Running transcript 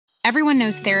Everyone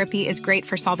knows therapy is great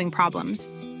for solving problems,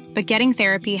 but getting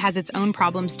therapy has its own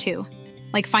problems too,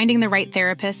 like finding the right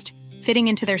therapist, fitting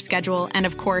into their schedule, and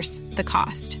of course, the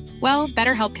cost. Well,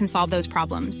 BetterHelp can solve those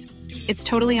problems. It's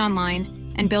totally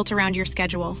online and built around your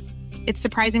schedule. It's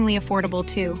surprisingly affordable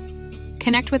too.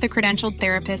 Connect with a credentialed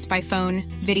therapist by phone,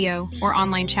 video, or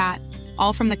online chat,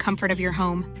 all from the comfort of your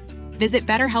home. Visit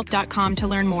BetterHelp.com to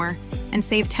learn more and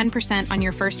save 10% on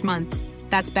your first month.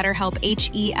 That's BetterHelp,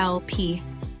 H-E-L-P.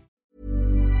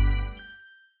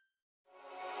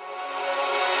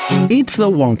 It's The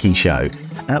Wonky Show.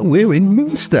 We're in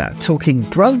Munster, talking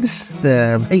drugs,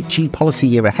 the HE policy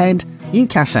year ahead,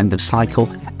 UCAS end of cycle,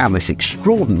 and this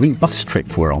extraordinary bus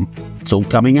trip we're on. It's all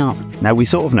coming up. Now, we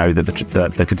sort of know that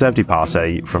the Conservative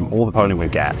Party, from all the polling we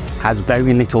get, has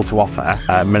very little to offer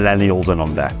millennials and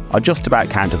under. I just about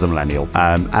count as a millennial.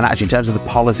 And actually, in terms of the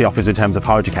policy office, in terms of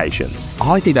higher education,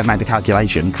 I think they've made a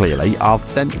calculation, clearly,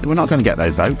 of then we're not going to get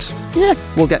those votes. Yeah,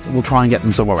 we'll try and get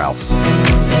them somewhere else.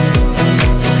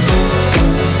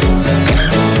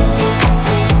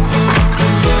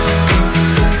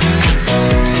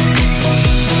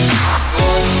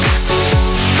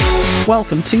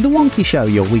 Welcome to The Wonky Show,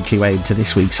 your weekly way into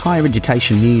this week's higher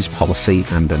education news, policy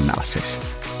and analysis.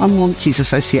 I'm Wonky's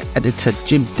Associate Editor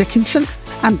Jim Dickinson,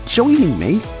 and joining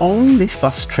me on this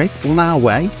bus trip on our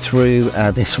way through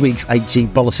this week's HE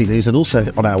policy news and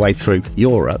also on our way through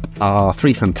Europe are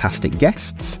three fantastic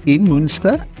guests. In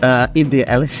Munster, India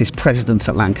Ellis is President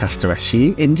at Lancaster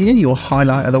SU. India, your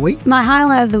highlight of the week? My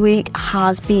highlight of the week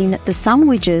has been the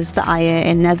sandwiches that I ate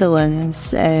in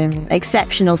Netherlands.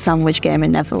 Exceptional sandwich game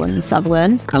in Netherlands, I've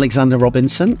learned. Alexander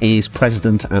Robinson is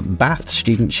President at Bath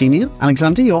Student Union.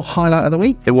 Alexander, your highlight of the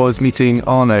week? It was meeting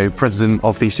Arno, President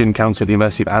of the Student Council at the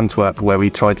University of Antwerp, where we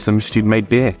tried some student-made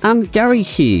beer. And Gary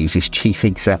Hughes is Chief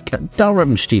Exec at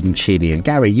Durham Student Union.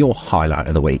 Gary, your highlight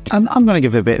of the week? I'm going to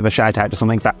give a bit of a shout-out to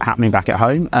something happening back at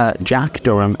home. Jack,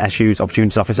 Durham SU's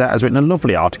Opportunities Officer, has written a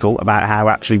lovely article about how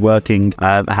actually working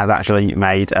has actually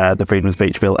made the Freedom of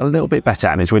Speech Bill a little bit better,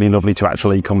 and it's really lovely to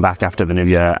actually come back after the new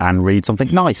year and read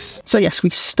something nice. So yes, we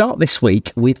start this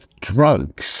week with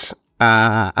drugs.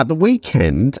 At the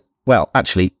weekend... Well,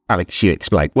 actually, Alex, you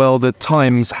explain. Well, the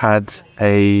Times had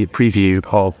a preview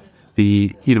of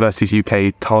the Universities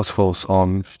UK Task Force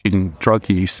on Student Drug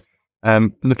Use,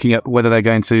 looking at whether they're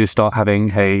going to start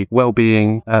having a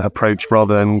well-being approach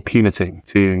rather than punity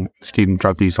to student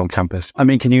drug use on campus. I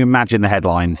mean, can you imagine the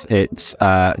headlines? It's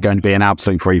going to be an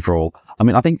absolute free-for-all. I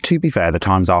mean, I think, to be fair, the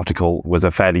Times article was a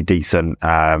fairly decent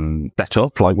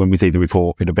setup. Like, when we see the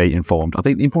report, it'll be informed. I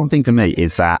think the important thing for me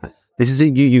is that this is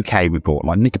a UUK report.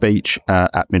 Like, Nick Beach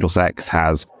at Middlesex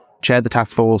has chaired the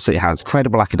task force. It has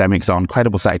credible academics on,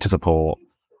 credible sector support,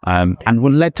 and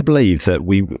we're led to believe that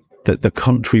the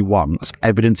country wants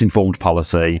evidence-informed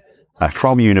policy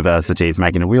from universities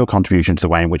making a real contribution to the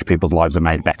way in which people's lives are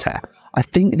made better. I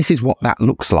think this is what that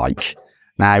looks like.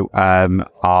 Now,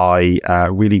 I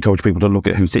really encourage people to look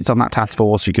at who sits on that task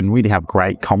force. You can really have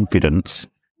great confidence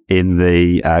in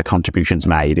the contributions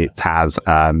made. It has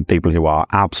people who are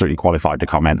absolutely qualified to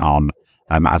comment on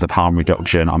matters of harm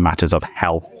reduction, on matters of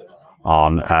health,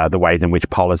 on the ways in which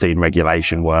policy and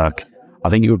regulation work. I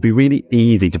think it would be really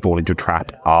easy to fall into a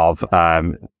trap of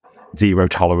zero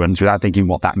tolerance without thinking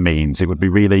what that means. It would be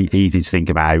really easy to think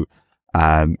about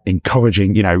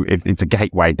encouraging, it's a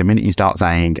gateway. The minute you start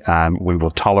saying we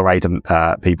will tolerate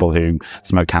people who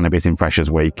smoke cannabis in Freshers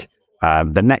Week,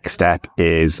 the next step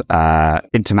is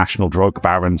international drug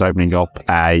barons opening up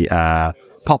a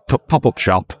pop-up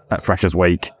shop at Freshers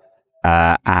Week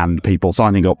and people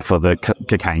signing up for the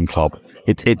cocaine club.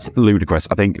 It's ludicrous.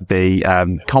 I think the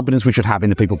confidence we should have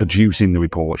in the people producing the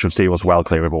report should see us well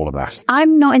clear of all of that.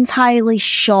 I'm not entirely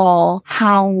sure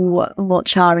how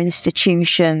much our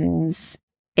institutions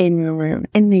in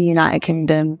the United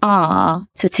Kingdom are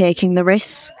to taking the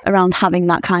risk around having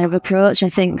that kind of approach. I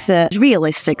think that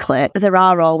realistically, there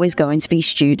are always going to be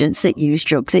students that use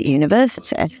drugs at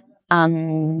university.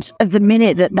 And the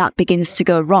minute that begins to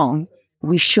go wrong,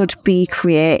 we should be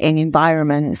creating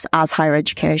environments as higher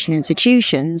education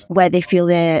institutions where they feel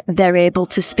they're able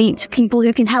to speak to people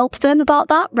who can help them about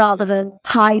that rather than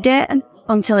hide it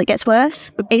until it gets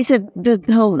worse. I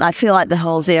feel like the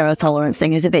whole zero tolerance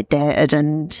thing is a bit dated,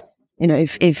 and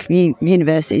if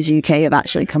Universities UK have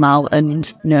actually come out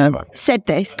and said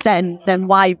this, then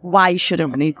why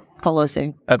shouldn't we follow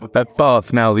suit? At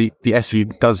Bath now, the SU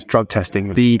does drug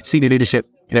testing. The senior leadership,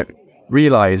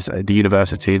 realise at the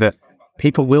university that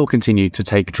people will continue to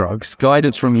take drugs.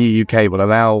 Guidance from UUK will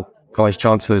allow vice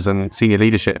chancellors and senior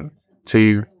leadership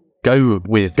to go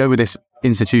with this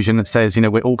institution that says,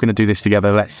 we're all going to do this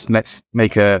together. Let's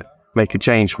make a make a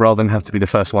change rather than have to be the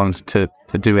first ones to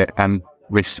do it and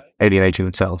risk alienating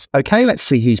themselves. Okay, let's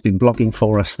see who's been blogging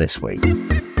for us this week.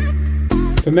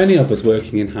 For many of us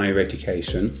working in higher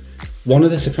education, one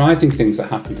of the surprising things that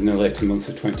happened in the later months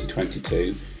of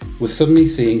 2022 was suddenly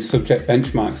seeing subject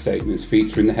benchmark statements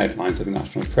feature in the headlines of the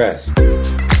national press.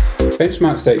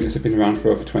 Benchmark statements have been around for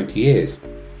over 20 years.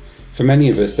 For many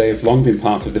of us, they have long been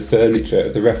part of the furniture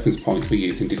of the reference points we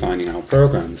use in designing our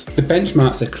programmes. The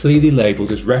benchmarks are clearly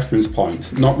labelled as reference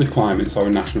points, not requirements or a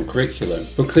national curriculum,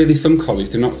 but clearly some colleagues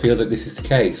do not feel that this is the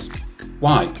case.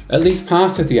 Why? At least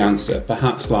part of the answer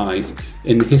perhaps lies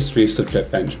in the history of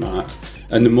subject benchmarks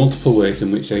and the multiple ways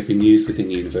in which they've been used within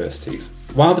universities.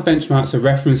 While the benchmarks are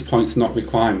reference points, not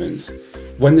requirements,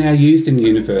 when they are used in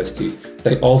universities,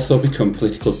 they also become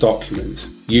political documents,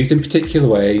 used in particular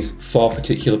ways for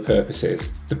particular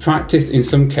purposes. The practice in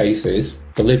some cases,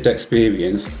 the lived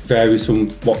experience, varies from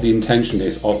what the intention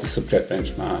is of the subject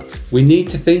benchmarks. We need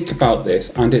to think about this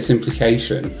and its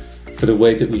implication for the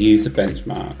way that we use the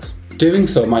benchmarks. Doing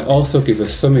so might also give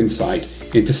us some insight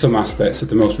into some aspects of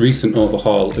the most recent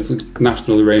overhaul of the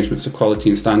National Arrangements for Quality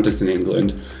and Standards in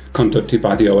England conducted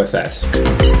by the OFS.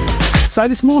 So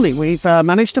this morning we've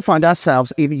managed to find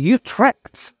ourselves in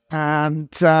Utrecht, and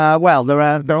well, there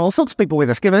are all sorts of people with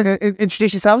us.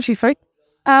 Introduce yourselves, you three.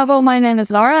 Well, my name is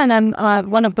Laura, and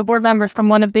I'm one of the board members from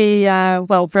one of the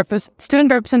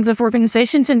student representative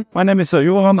organizations. And my name is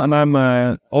Johan, and I'm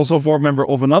also a board member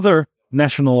of another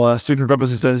national student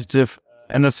representative,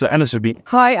 and that's NSRB.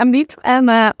 Hi, I'm Miep.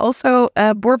 I'm also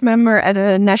a board member at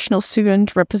a national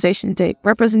student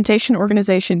representation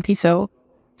organization, PISO.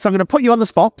 So I'm going to put you on the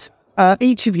spot.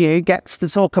 Each of you gets to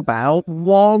talk about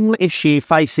one issue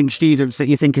facing students that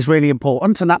you think is really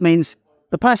important, and that means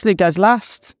the person who goes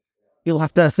last, you'll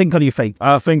have to think on your feet.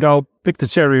 I think I'll pick the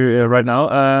cherry right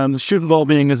now. Student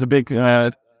well-being is a big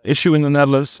issue in the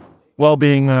Netherlands.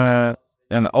 Well-being,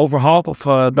 and over half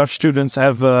of Dutch students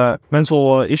have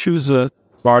mental issues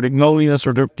regarding loneliness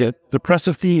or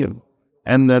depressivity,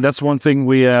 and that's one thing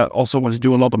we also want to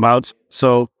do a lot about.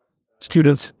 So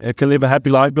students can live a happy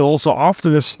life, but also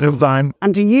after this time.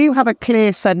 And do you have a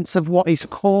clear sense of what is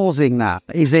causing that?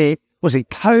 Was it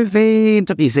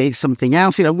COVID? Is it something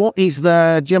else? What is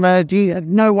do you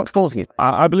know what's causing it?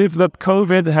 I believe that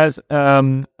COVID has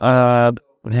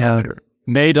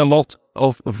made a lot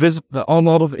of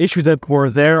issues that were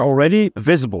there already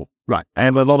visible. Right.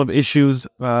 And a lot of issues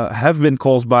have been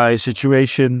caused by the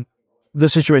situation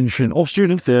of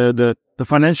students, the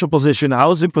financial position, the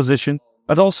housing position,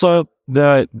 but also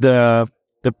the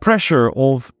pressure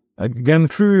of getting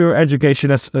through your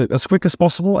education as quick as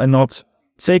possible and not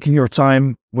taking your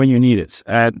time when you need it,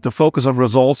 and the focus on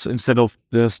results instead of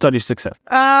the study success.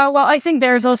 Well, I think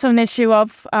there's also an issue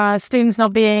of students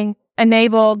not being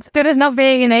enabled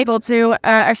to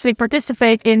actually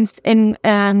participate in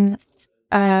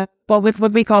with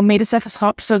what we call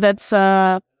medezeggenschap. So that's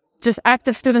just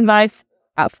active student life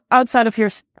outside of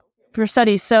your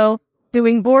studies. So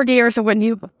doing board years, or what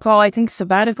you call, I think,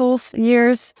 sabbaticals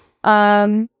years.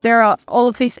 There are all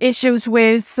of these issues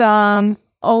with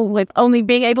only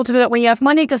being able to do that when you have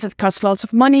money, because it costs lots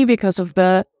of money because of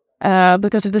the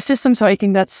system. So I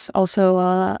think that's also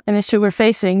an issue we're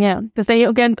facing. Yeah, because they,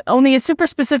 again, only a super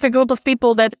specific group of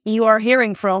people that you are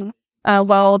hearing from,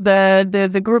 while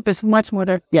the group is much more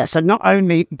there. Yeah. So not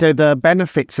only do the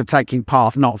benefits of taking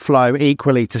part not flow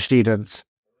equally to students,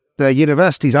 the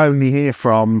universities only hear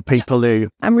from people who...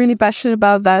 I'm really passionate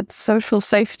about that. Social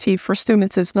safety for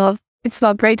students is not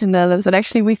great in the Netherlands. And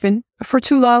actually, we've been, for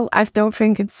too long, I don't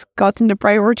think it's gotten the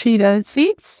priority that it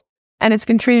needs. And it's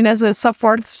been treated as a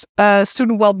subpart of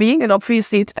student well-being. And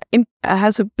obviously, it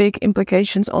has a big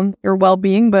implications on your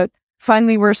well-being. But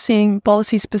finally, we're seeing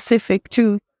policy specific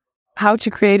to how to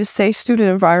create a safe student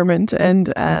environment. And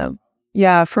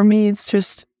for me, it's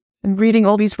just reading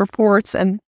all these reports,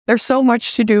 and there's so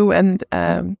much to do. And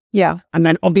And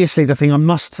then obviously the thing I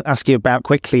must ask you about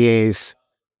quickly is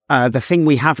the thing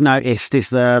we have noticed is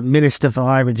the Minister for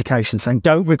Higher Education saying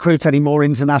don't recruit any more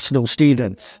international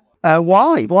students.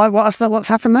 Why? What's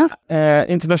happened there?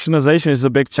 Internationalization is a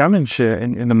big challenge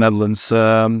in the Netherlands.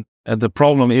 The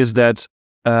problem is that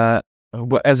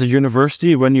as a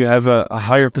university, when you have a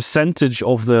higher percentage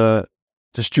of the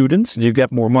students, you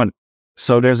get more money.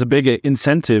 So there's a big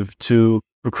incentive to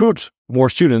recruit more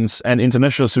students, and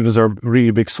international students are a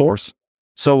really big source.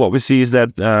 So what we see is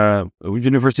that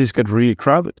universities get really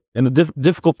crowded. And the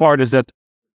difficult part is that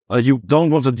you don't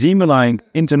want to demoline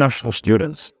international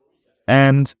students.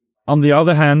 And on the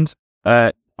other hand,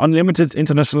 unlimited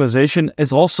internationalization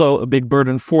is also a big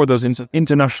burden for those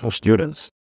international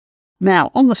students. Now,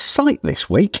 on the site this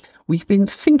week, we've been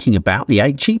thinking about the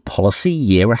HE policy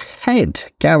year ahead.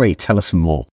 Gary, tell us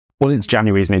more. Well, it's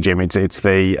January, isn't it, Jim? It's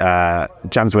the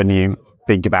Jan's when you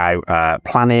think about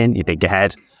planning, you think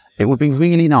ahead. It would be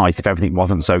really nice if everything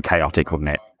wasn't so chaotic,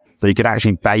 wouldn't it? So you could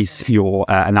actually base your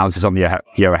analysis on the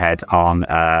year ahead on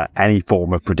any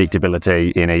form of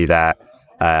predictability in either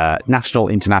national,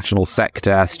 international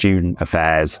sector, student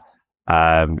affairs.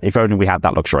 If only we had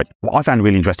that luxury. What I found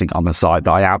really interesting on the site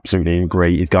that I absolutely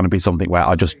agree is going to be something where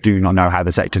I just do not know how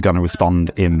the sector is going to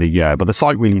respond in the year. But the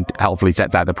site really helpfully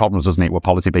sets out the problems, doesn't it, with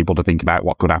policy people to think about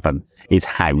what could happen is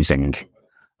housing.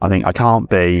 I think I can't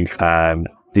be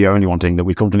the only one thing that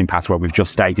we've come to an impasse where we've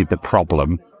just stated the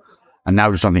problem and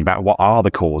now just something about what are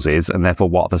the causes and therefore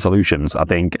what are the solutions. I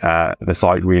think the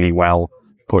site really well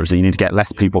puts that you need to get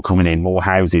less people coming in, more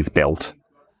houses built,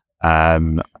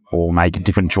 or make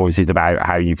different choices about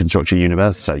how you construct a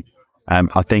university.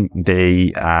 I think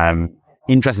the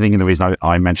interesting thing, and the reason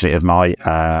I mention it as my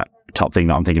top thing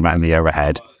that I'm thinking about in the year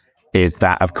ahead, is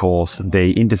that, of course,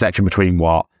 the intersection between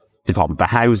what Department for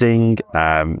Housing,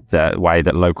 the way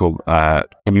that local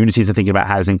communities are thinking about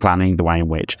housing planning, the way in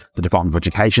which the Department of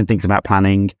Education thinks about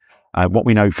planning. What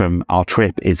we know from our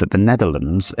trip is that the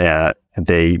Netherlands,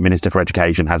 the Minister for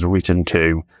Education has written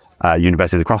to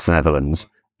universities across the Netherlands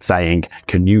saying,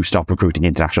 can you stop recruiting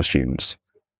international students?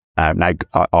 Now,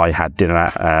 I had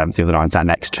dinner the other night and sat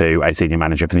next to a senior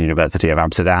manager from the University of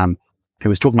Amsterdam who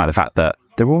was talking about the fact that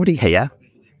they're already here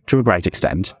to a great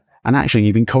extent. And actually,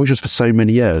 you've encouraged us for so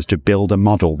many years to build a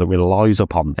model that relies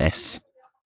upon this.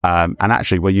 And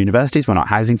actually, we're universities, we're not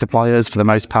housing suppliers for the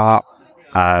most part.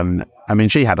 I mean,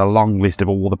 she had a long list of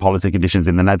all the policy conditions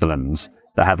in the Netherlands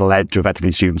that have led to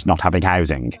effectively students not having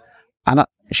housing. And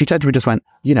she turned to me and just went,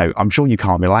 I'm sure you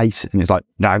can't relate. And it's like,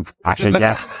 no, actually,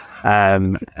 yes.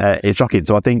 It's shocking.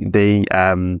 So I think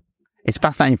it's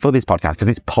fascinating for this podcast because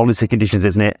it's policy conditions,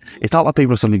 isn't it? It's not like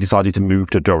people have suddenly decided to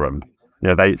move to Durham.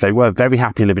 They were very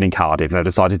happy living in Cardiff and they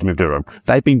decided to move to Durham.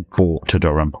 They've been brought to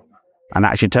Durham. And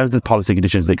actually, in terms of the policy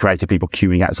conditions that created people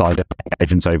queuing outside of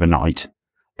agents overnight,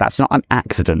 that's not an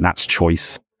accident, that's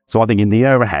choice. So I think in the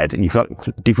year ahead, and you've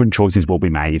got different choices will be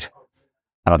made.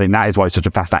 And I think that is why it's such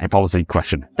a fascinating policy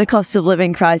question. The cost of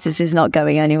living crisis is not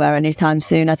going anywhere anytime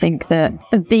soon. I think that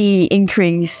the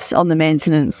increase on the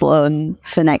maintenance loan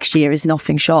for next year is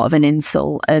nothing short of an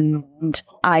insult. And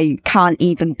I can't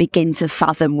even begin to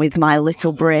fathom with my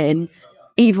little brain,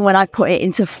 even when I put it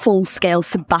into full-scale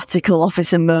sabbatical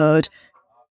officer mode,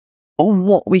 on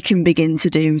what we can begin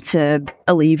to do to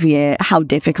alleviate how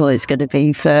difficult it's going to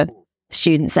be for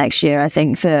students next year. I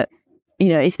think that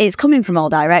it's coming from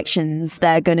all directions.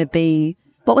 They're going to be,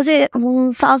 what was it,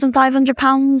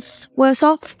 £1,500 worse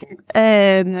off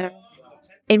in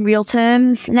real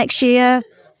terms next year.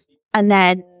 And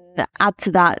then add to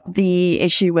that the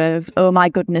issue of, oh my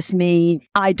goodness me,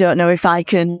 I don't know if I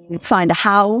can find a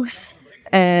house.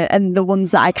 And the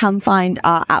ones that I can find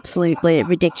are absolutely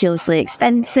ridiculously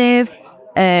expensive.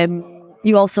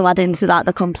 You also add into that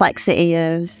the complexity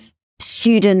of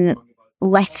student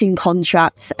letting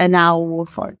contracts are now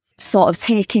sort of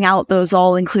taking out those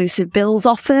all-inclusive bills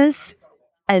offers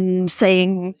and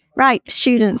saying, right,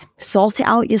 students, sort it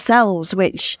out yourselves,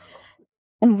 which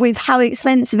with how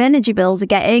expensive energy bills are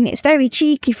getting, it's very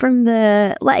cheeky from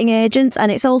the letting agents,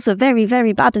 and it's also very,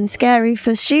 very bad and scary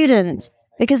for students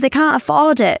because they can't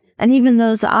afford it. And even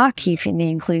those that are keeping the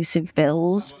inclusive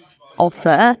bills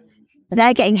offer,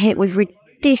 they're getting hit with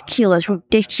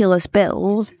ridiculous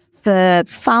bills for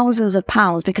thousands of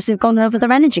pounds because they've gone over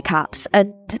their energy caps,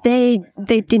 and they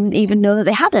didn't even know that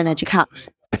they had energy caps.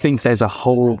 I think there's a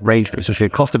whole range, especially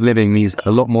the cost of living means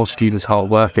a lot more students hard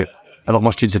work. A lot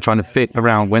more students are trying to fit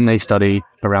around when they study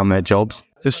around their jobs.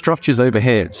 The structures over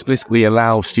here explicitly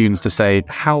allow students to say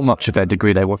how much of their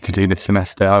degree they want to do this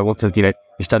semester. I want to, you're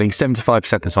studying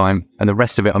 75% of the time, and the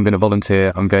rest of it I'm going to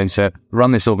volunteer. I'm going to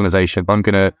run this organisation. I'm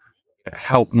going to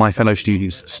help my fellow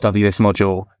students study this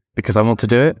module because I want to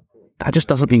do it. That just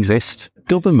doesn't exist.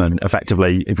 Government,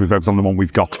 effectively, if we focus on the one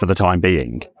we've got for the time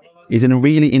being, is in a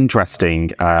really interesting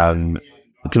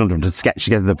conundrum to sketch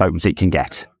together the votes it can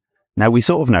get. Now, we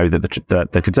sort of know that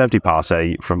the Conservative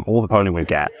Party, from all the polling we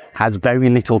get, has very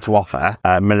little to offer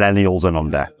millennials and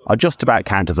under. I just about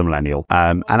count as a millennial.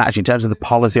 And actually, in terms of the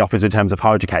policy offers, in terms of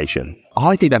higher education,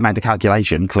 I think they've made a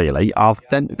calculation, clearly, of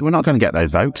then we're not going to get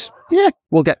those votes. Yeah,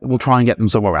 we'll try and get them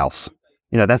somewhere else.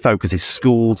 Their focus is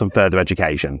schools and further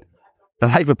education. The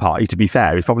Labour Party, to be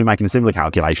fair, is probably making a similar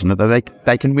calculation that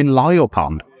they can rely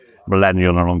upon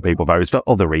millennial and young people votes for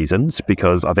other reasons,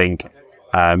 because I think,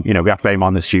 we have to bear in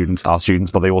mind the students are students,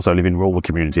 but they also live in rural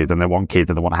communities and they want kids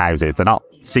and they want houses. They're not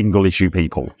single issue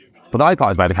people. But the Labour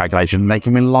Party's made a calculation and they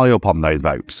can rely upon those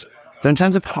votes. So in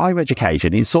terms of higher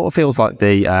education, it sort of feels like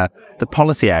the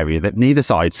policy area that neither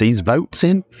side sees votes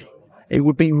in. It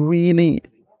would be really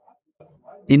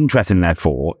interesting,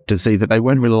 therefore, to see that they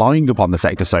weren't relying upon the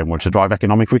sector so much to drive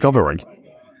economic recovery,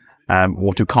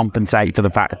 or to compensate for the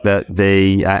fact that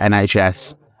the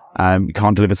NHS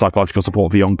can't deliver psychological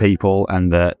support for young people,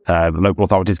 and that local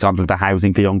authorities can't deliver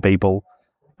housing for young people.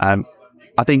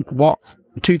 I think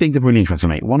two things have really interested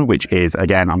me. One of which is,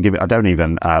 again, I don't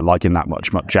even like him that much.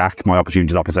 Jack, my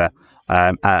opportunities officer,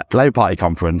 at the Labour Party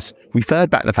conference, referred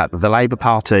back to the fact that the Labour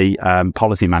Party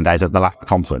policy mandate at the last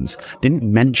conference didn't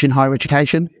mention higher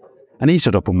education. And he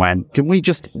stood up and went, can we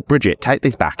just, Bridget, take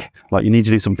this back? Like, you need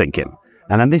to do some thinking.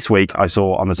 And then this week, I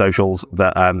saw on the socials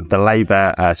that the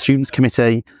Labour Students'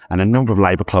 Committee and a number of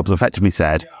Labour clubs effectively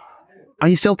said, are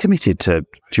you still committed to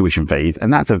tuition fees?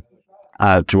 And that's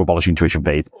to abolishing tuition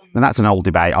fees. And that's an old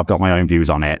debate. I've got my own views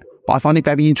on it. But I find it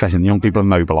very interesting that young people are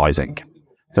mobilising.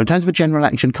 So in terms of a general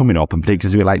election coming up, and particularly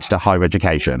as it relates to higher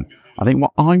education, I think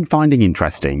what I'm finding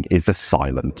interesting is the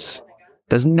silence.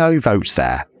 There's no votes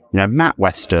there. Matt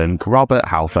Weston, Robert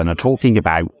Halfon are talking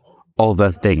about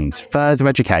other things, further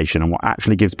education and what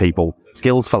actually gives people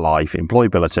skills for life,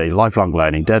 employability, lifelong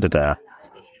learning,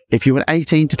 If you're an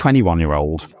 18 to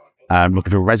 21-year-old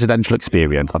looking for a residential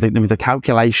experience, I think there was a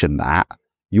calculation that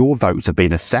your votes have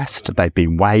been assessed, they've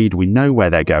been weighed, we know where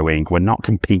they're going, we're not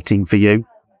competing for you,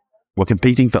 we're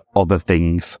competing for other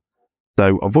things.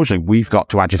 So unfortunately, we've got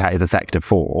to agitate as a sector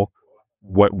for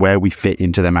where we fit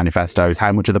into their manifestos,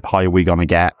 how much of the pie are we going to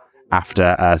get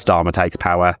after Starmer takes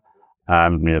power,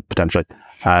 potentially.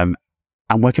 And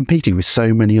we're competing with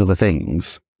so many other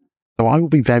things. So I will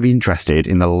be very interested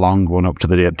in the long run up to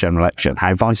the general election,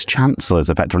 how vice-chancellors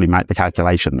effectively make the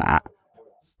calculation that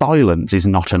silence is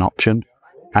not an option.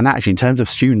 And actually, in terms of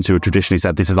students who have traditionally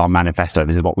said, this is our manifesto,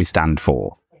 this is what we stand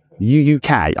for,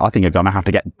 UK, I think, are going to have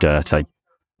to get dirty.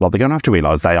 Like, they're going to have to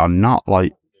realise they are not,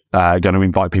 going to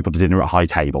invite people to dinner at high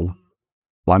table.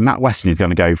 Like, Matt Weston is going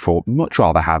to go for, much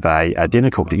rather have a dinner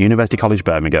cooked at University College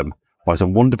Birmingham by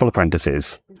some wonderful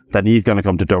apprentices than he's going to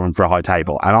come to Durham for a high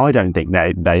table. And I don't think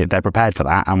they're prepared for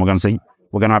that. And we're going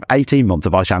to have 18 months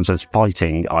of vice-chancellors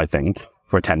fighting, I think,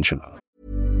 for attention.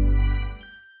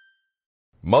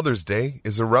 Mother's Day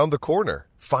is around the corner.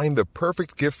 Find the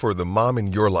perfect gift for the mom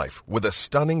in your life with a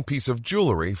stunning piece of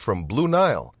jewelry from Blue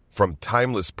Nile. From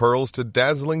timeless pearls to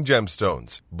dazzling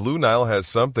gemstones, Blue Nile has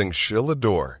something she'll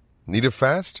adore. Need it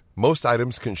fast? Most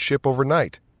items can ship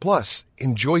overnight. Plus,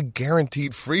 enjoy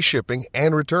guaranteed free shipping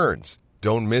and returns.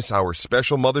 Don't miss our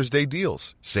special Mother's Day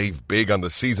deals. Save big on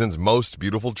the season's most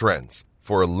beautiful trends.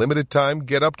 For a limited time,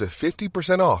 get up to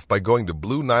 50% off by going to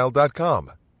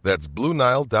BlueNile.com. That's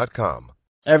BlueNile.com.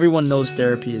 Everyone knows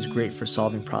therapy is great for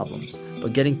solving problems,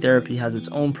 but getting therapy has its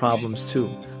own problems too,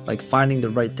 like finding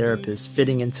the right therapist,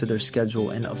 fitting into their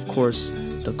schedule, and of course,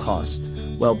 the cost.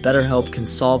 Well, BetterHelp can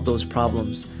solve those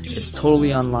problems. It's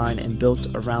totally online and built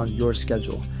around your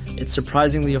schedule. It's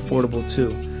surprisingly affordable too.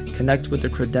 Connect with a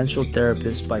credentialed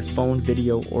therapist by phone,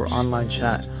 video, or online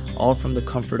chat, all from the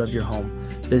comfort of your home.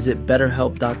 Visit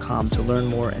BetterHelp.com to learn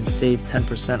more and save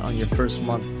 10% on your first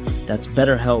month. That's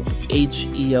BetterHelp,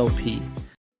 H-E-L-P.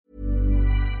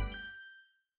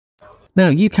 Now,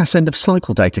 UCAS end of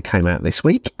cycle data came out this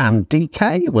week, and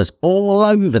DK was all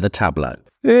over the tableau.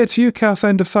 It's UCAS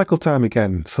end of cycle time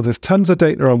again, so there's tons of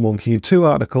data on Wonkhe and 2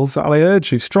 articles that I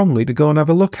urge you strongly to go and have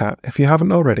a look at if you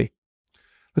haven't already.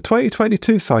 The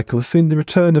 2022 cycle has seen the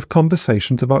return of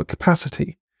conversations about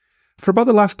capacity. For about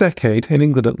the last decade, in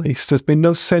England at least, there's been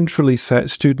no centrally set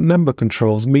student number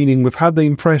controls, meaning we've had the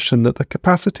impression that the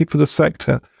capacity for the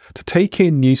sector to take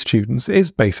in new students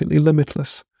is basically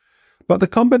limitless. But the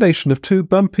combination of 2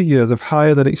 bumpy years of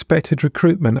higher than expected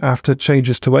recruitment after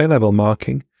changes to A-level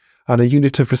marking and a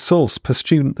unit of resource per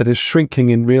student that is shrinking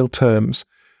in real terms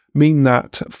mean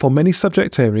that for many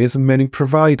subject areas and many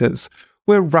providers,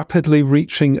 we're rapidly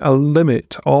reaching a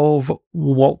limit of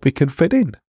what we can fit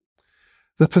in.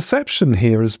 The perception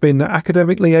here has been that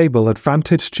academically able,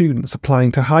 advantaged students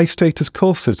applying to high-status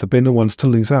courses have been the ones to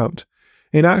lose out.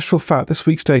 In actual fact, this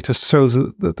week's data shows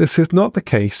that this is not the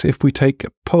case if we take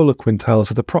polar quintiles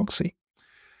as the proxy.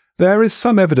 There is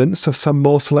some evidence of some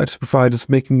more selective providers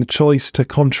making the choice to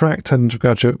contract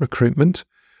undergraduate recruitment,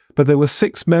 but there were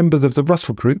 6 members of the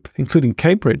Russell Group, including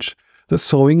Cambridge, that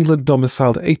saw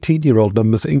England-domiciled 18-year-old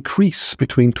numbers increase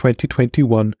between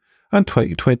 2021 and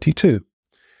 2022.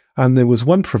 And there was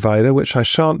one provider, which I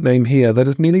shan't name here, that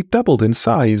has nearly doubled in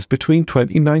size between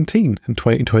 2019 and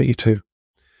 2022.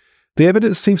 The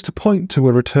evidence seems to point to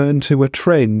a return to a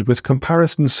trend, with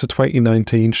comparisons to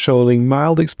 2019 showing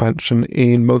mild expansion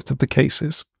in most of the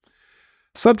cases.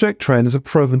 Subject trends have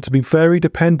proven to be very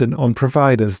dependent on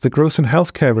providers. The gross and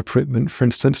healthcare recruitment, for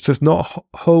instance, does not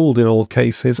hold in all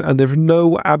cases, and there is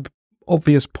no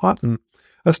obvious pattern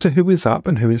as to who is up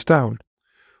and who is down.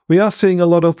 We are seeing a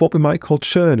lot of what we might call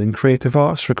churn in creative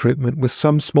arts recruitment, with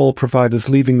some small providers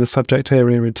leaving the subject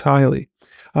area entirely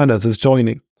and others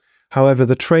joining. However,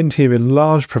 the trend here in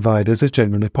large providers is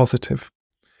generally positive.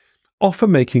 Offer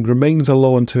making remains a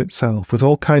law unto itself, with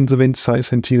all kinds of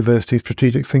insights into university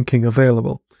strategic thinking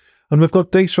available. And we've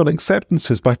got data on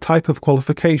acceptances by type of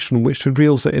qualification, which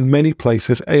reveals that in many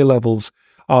places A-levels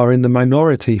are in the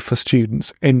minority for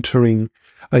students entering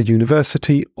a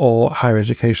university or higher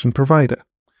education provider.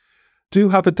 Do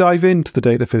have a dive into the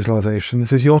data visualization.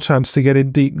 This is your chance to get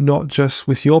in deep, not just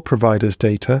with your provider's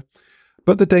data,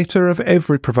 but the data of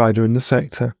every provider in the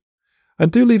sector.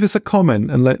 And do leave us a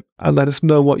comment and let us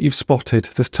know what you've spotted.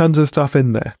 There's tons of stuff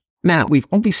in there. Now, we've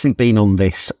obviously been on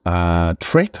this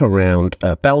trip around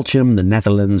Belgium, the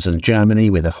Netherlands and Germany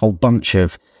with a whole bunch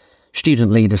of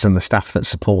student leaders and the staff that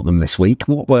support them this week.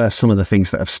 What were some of the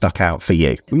things that have stuck out for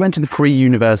you? We went to the Free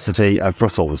University of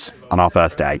Brussels on our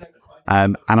first day.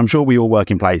 And I'm sure we all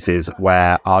work in places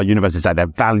where our universities say they're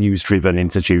values-driven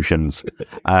institutions.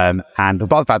 And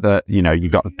despite the fact that,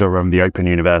 you've got Durham, the Open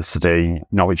University,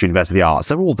 Norwich University of the Arts,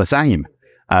 they're all the same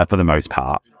for the most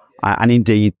part. And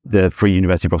indeed, the Free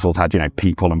University of Brussels had,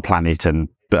 people and planet and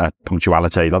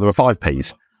punctuality. Like there were 5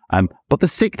 Ps. But the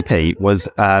 6th P was,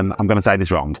 I'm going to say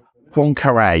this wrong,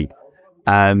 Poincaré,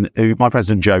 who my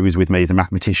president Joe was with me as a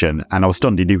mathematician, and I was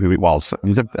stunned he knew who it was. He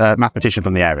was a mathematician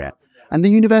from the area. And the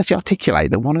university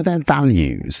articulate that one of their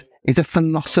values is a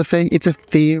philosophy, it's a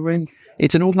theory,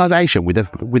 it's an organisation with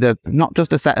a not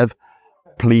just a set of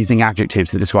pleasing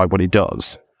adjectives to describe what it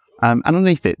does. And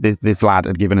underneath it, this lad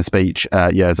had given a speech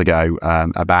years ago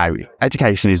about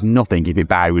education is nothing if it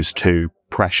bows to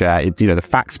pressure. The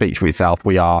fact speaks for itself.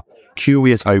 We are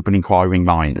curious, open, inquiring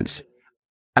minds.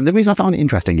 And the reason I find it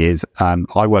interesting is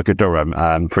I work at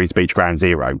Durham, Free Speech Ground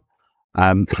Zero,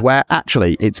 where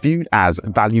actually it's viewed as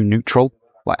value neutral.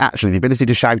 Like actually the ability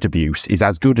to shout abuse is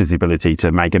as good as the ability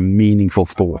to make a meaningful,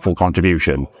 thoughtful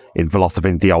contribution in philosophy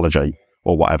and theology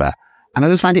or whatever. And I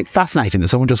just find it fascinating that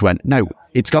someone just went, no,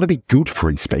 it's got to be good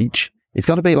free speech. It's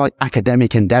got to be like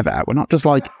academic endeavour. We're not just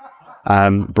like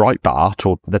Breitbart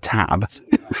or The Tab.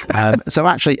 So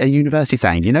actually a university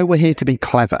saying, we're here to be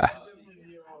clever.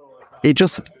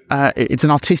 It's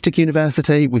an artistic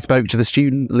university. We spoke to the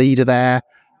student leader there,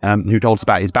 who told us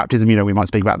about his baptism. We might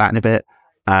speak about that in a bit.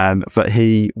 But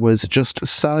he was just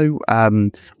so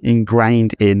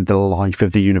ingrained in the life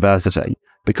of the university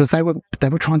because they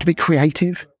were trying to be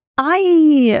creative.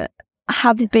 I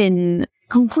have been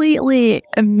completely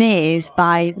amazed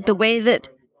by the way that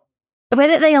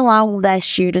they allow their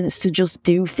students to just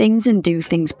do things and do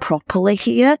things properly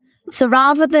here. So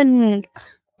rather than,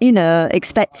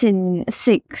 expecting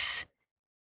 6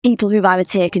 people who've either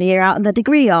taken a year out of their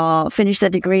degree or finished their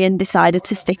degree and decided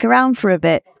to stick around for a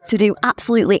bit to do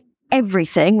absolutely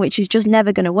everything, which is just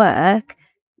never going to work,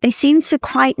 they seem to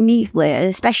quite neatly,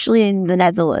 especially in the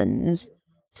Netherlands,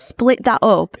 split that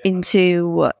up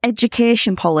into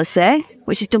education policy,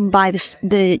 which is done by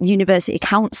the university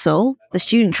council, the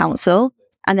student council,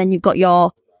 and then you've got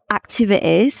your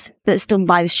activities that's done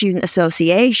by the student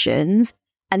associations,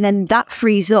 and then that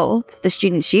frees up the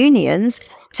students' unions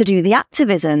to do the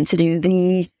activism, to do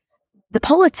the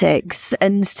politics,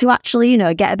 and to actually,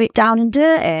 get a bit down and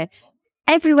dirty.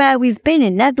 Everywhere we've been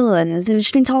in Netherlands, they've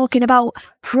just been talking about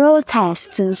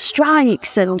protests and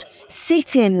strikes and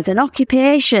sit-ins and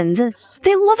occupations. And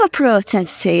they love a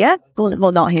protest here.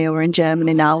 Well, not here, we're in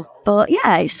Germany now. But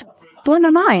yeah, it's blown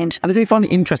my mind. And I do find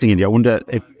it interesting, India. I wonder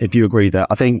if you agree that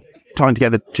I think tying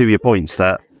together 2 of your points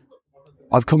that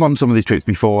I've come on some of these trips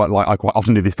before. Like I quite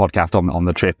often do this podcast on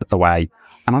the trip away.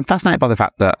 And I'm fascinated by the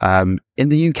fact that in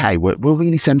the UK, we're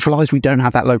really centralised. We don't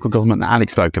have that local government that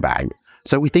Alex spoke about.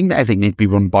 So we think that everything needs to be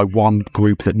run by one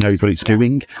group that knows what it's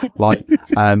doing. Like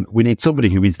we need somebody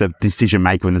who is the decision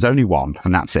maker, and there's only one,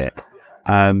 and that's it.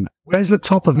 Where's the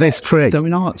top of this tree? So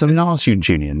in our student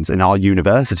unions, in our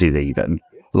universities even,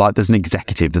 like there's an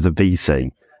executive, there's a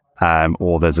VC,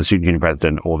 or there's a student union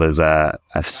president, or there's a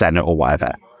senate or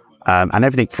whatever. And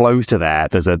everything flows to there.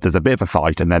 There's a bit of a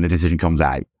fight, and then a decision comes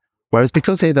out. Whereas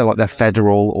because they're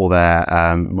federal or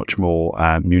they're much more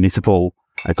municipal,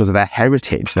 because of their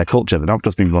heritage, their culture, they're not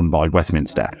just being run by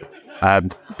Westminster.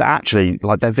 That actually,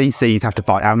 like their VCs have to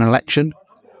fight out an election.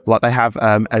 Like they have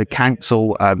a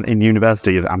council in the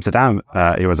University of Amsterdam,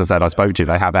 who, as I said, I spoke to.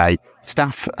 They have a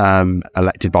staff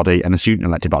elected body and a student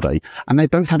elected body, and they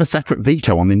both have a separate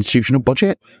veto on the institutional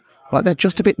budget. Like they're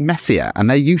just a bit messier, and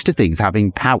they're used to things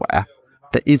having power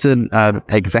there isn't an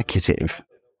executive.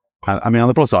 I mean, on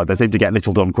the plus side, they seem to get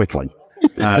little done quickly.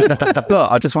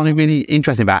 But I just find it really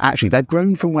interesting about actually they've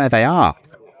grown from where they are.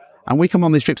 And we come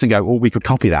on these trips and go, we could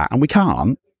copy that. And we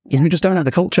can't. We just don't have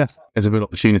the culture. There's a real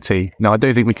opportunity. Now, I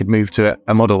don't think we could move to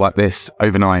a model like this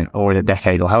overnight or in a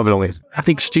decade or however long it is. I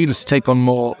think students take on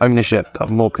more ownership,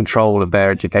 more control of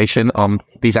their education on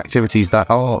these activities that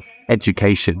are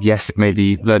education. Yes, it may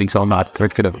be learning some mad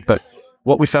curriculum, but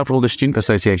what we felt for all the student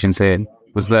associations here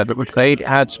was that they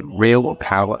had real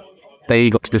power. They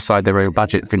got to decide their own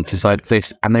budget, think decide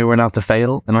this, and they were allowed to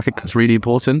fail. And I think that's really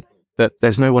important, that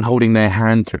there's no one holding their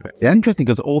hand through it. Yeah, interesting,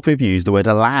 because all three of you use the word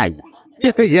allow.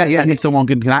 Yeah. If someone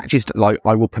can actually,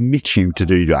 I will permit you to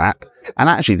do that. And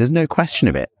actually, there's no question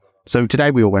of it. So today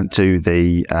we all went to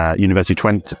the University of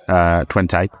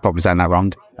Twente, probably saying that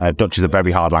wrong. Dutch is a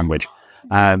very hard language.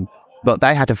 But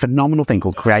they had a phenomenal thing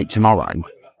called Create Tomorrow,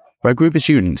 where a group of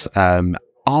students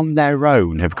on their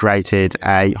own have created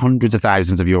a hundreds of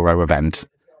thousands of euro event.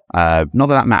 Not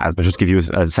that matters, but just give you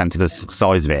a sense of the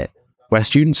size of it, where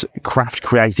students craft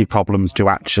creative problems to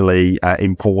actually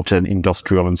important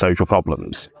industrial and social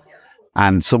problems.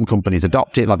 And some companies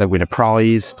adopt it, like they win a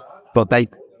prize, but they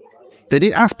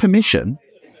didn't ask permission.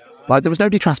 Like, there was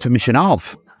nobody to ask permission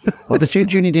of. Like, the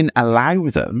student union didn't allow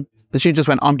them. The student just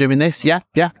went, I'm doing this, yeah.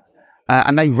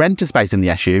 And they rent a space in the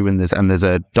SU, and there's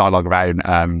a dialogue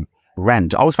around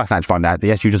rent. I was fascinated to find out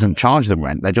the SU doesn't charge them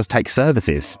rent, they just take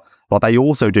services. But they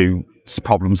also do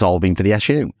problem solving for the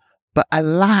SU. But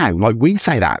allow, like, we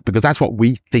say that because that's what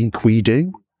we think we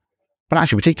do. But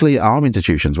actually, particularly at our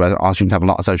institutions where our students have a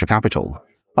lot of social capital,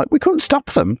 like, we couldn't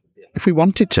stop them if we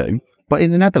wanted to. But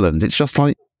in the Netherlands, it's just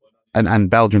like, and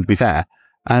Belgium to be fair,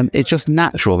 it's just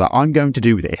natural that I'm going to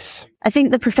do this. I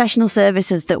think the professional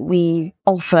services that we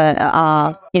offer at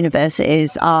our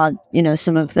universities are,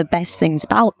 some of the best things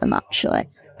about them, actually.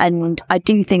 And I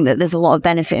do think that there's a lot of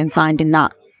benefit in finding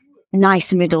that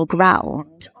nice middle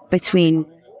ground between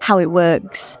how it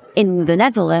works in the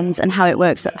Netherlands and how it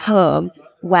works at home,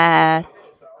 where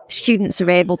students are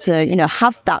able to,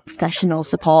 have that professional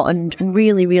support and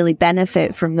really, really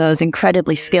benefit from those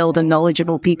incredibly skilled and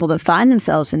knowledgeable people that find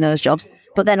themselves in those jobs,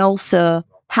 but then also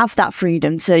have that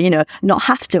freedom to, not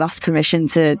have to ask permission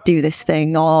to do this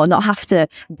thing or not have to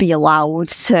be allowed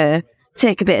to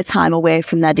take a bit of time away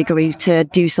from their degree to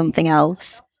do something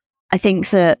else. I think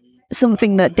that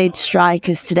something that did strike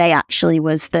us today actually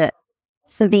was that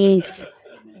so these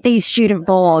student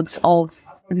boards of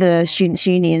the students'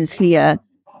 unions here,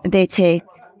 they take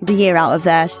the year out of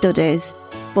their studies,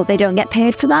 but they don't get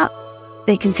paid for that.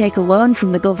 They can take a loan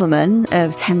from the government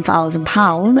of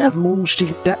 £10,000. They have more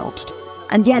student debt on.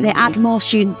 And yeah, they add more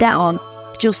student debt on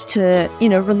just to,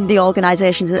 run the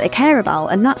organisations that they care about.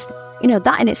 And that's,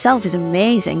 that in itself is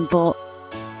amazing. But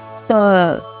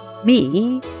for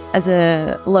me, as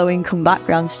a low-income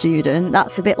background student,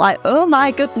 that's a bit like, oh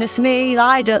my goodness me,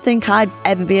 I don't think I'd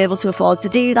ever be able to afford to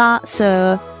do that.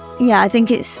 So, yeah, I think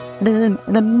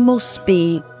there must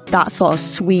be that sort of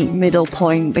sweet middle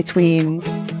point between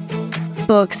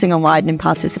focusing on widening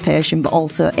participation, but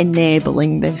also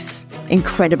enabling this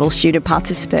incredible student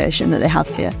participation that they have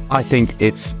here. I think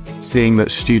it's seeing that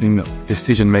student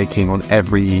decision-making on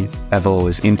every level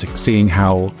is seeing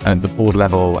how at the board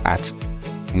level, at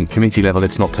committee level,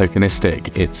 it's not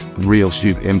tokenistic, it's real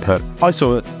student input. I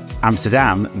saw at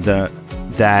Amsterdam that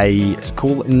they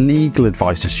call legal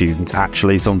advice to students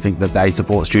actually something that they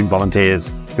support student volunteers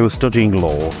who are studying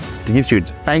law to give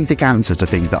students basic answers to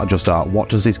things that are just what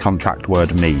does this contract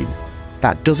word mean?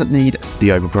 That doesn't need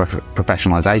the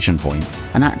over-professionalisation point.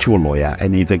 An actual lawyer, it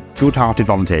needs a good-hearted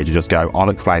volunteer to just go, I'll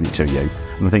explain it to you.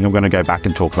 And I think I'm going to go back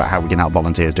and talk about how we can help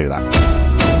volunteers do that.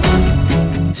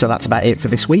 So that's about it for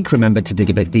this week. Remember to dig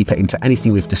a bit deeper into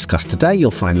anything we've discussed today.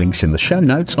 You'll find links in the show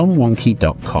notes on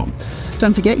wonky.com.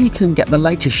 Don't forget you can get the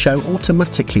latest show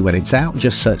automatically when it's out.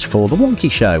 Just search for The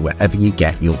Wonky Show wherever you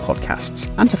get your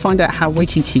podcasts. And to find out how we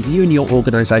can keep you and your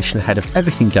organisation ahead of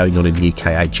everything going on in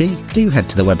UKAG, do head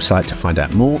to the website to find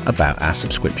out more about our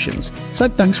subscriptions. So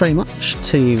thanks very much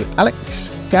to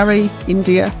Alex, Gary,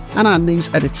 India, and our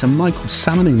news editor Michael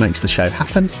Salmon, who makes the show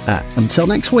happen. Until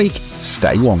next week,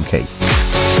 stay wonky.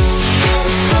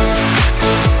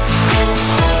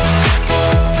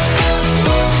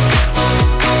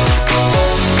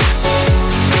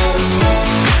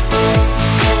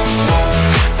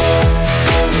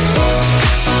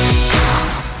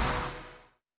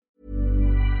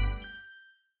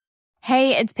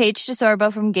 Hey, it's Paige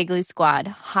DeSorbo from Giggly Squad.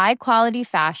 High quality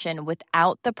fashion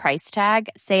without the price tag.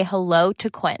 Say hello to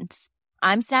Quince.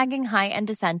 I'm snagging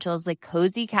high-end essentials like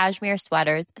cozy cashmere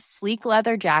sweaters, sleek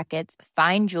leather jackets,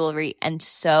 fine jewelry, and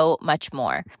so much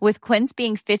more. With Quince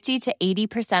being 50 to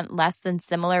 80% less than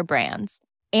similar brands.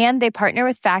 And they partner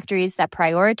with factories that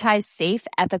prioritize safe,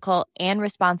 ethical, and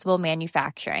responsible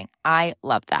manufacturing. I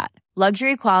love that.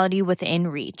 Luxury quality within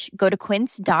reach. Go to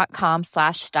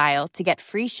quince.com/style to get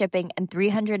free shipping and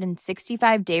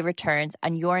 365-day returns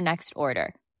on your next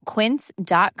order.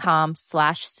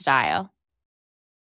 Quince.com/style.